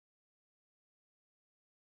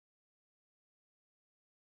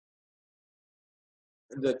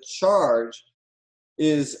the charge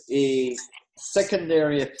is a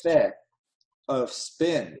secondary effect of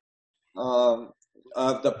spin um,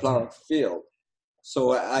 of the Planck field.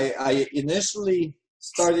 So I initially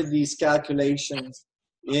started these calculations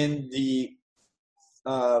in the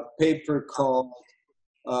paper called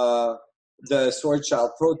the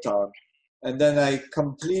Schwarzschild proton, and then I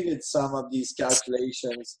completed some of these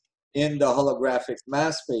calculations in the holographic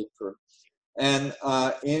mass paper. And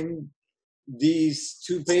in these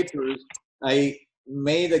two papers, I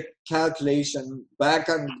made a calculation back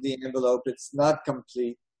on the envelope. It's not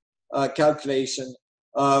complete. Calculation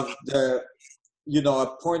of the, a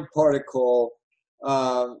point particle,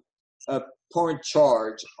 a point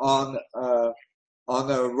charge on a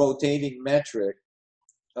rotating metric,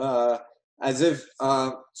 as if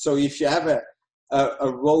so. If you have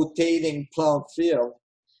a rotating Planck field,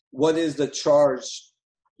 what is the charge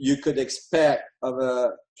you could expect of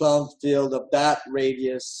a Planck field of that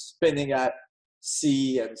radius spinning at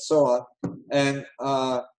c and so on? And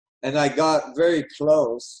I got very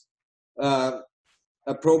close,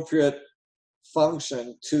 appropriate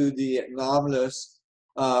function to the anomalous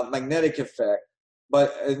magnetic effect.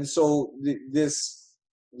 And so this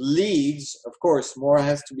leads, of course, more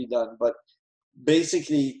has to be done, but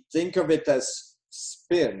basically think of it as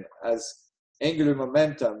spin, as angular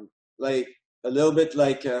momentum, like a little bit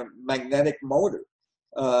like a magnetic motor.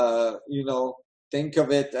 Think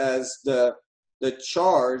of it as the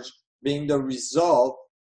charge being the result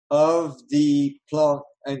of the Planck,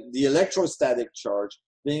 and the electrostatic charge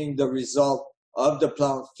being the result of the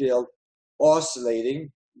Planck field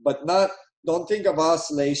oscillating, but don't think of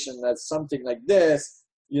oscillation as something like this,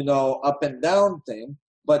 up and down thing,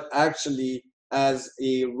 but actually as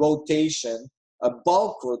a rotation, a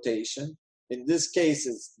bulk rotation. In this case,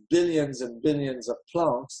 it's billions and billions of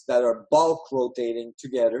Plancks that are bulk rotating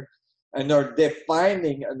together and are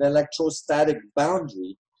defining an electrostatic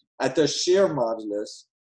boundary at the shear modulus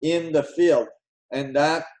in the field. And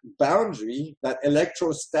that boundary, that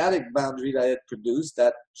electrostatic boundary that it produced,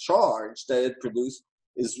 that charge that it produced,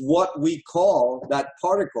 is what we call that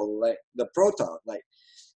particle, like the proton. Like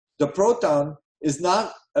the proton is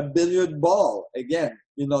not a billiard ball. Again,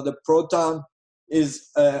 the proton is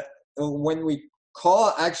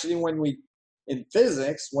in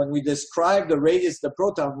physics, when we describe the radius of the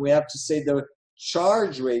proton, we have to say the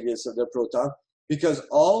charge radius of the proton, because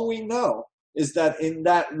all we know is that in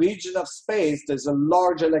that region of space, there's a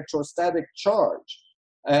large electrostatic charge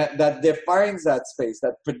that defines that space,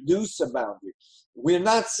 that produces a boundary. We're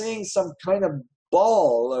not seeing some kind of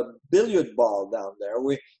ball, a billiard ball down there.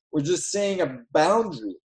 We're just seeing a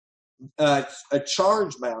boundary, a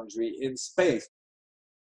charge boundary in space.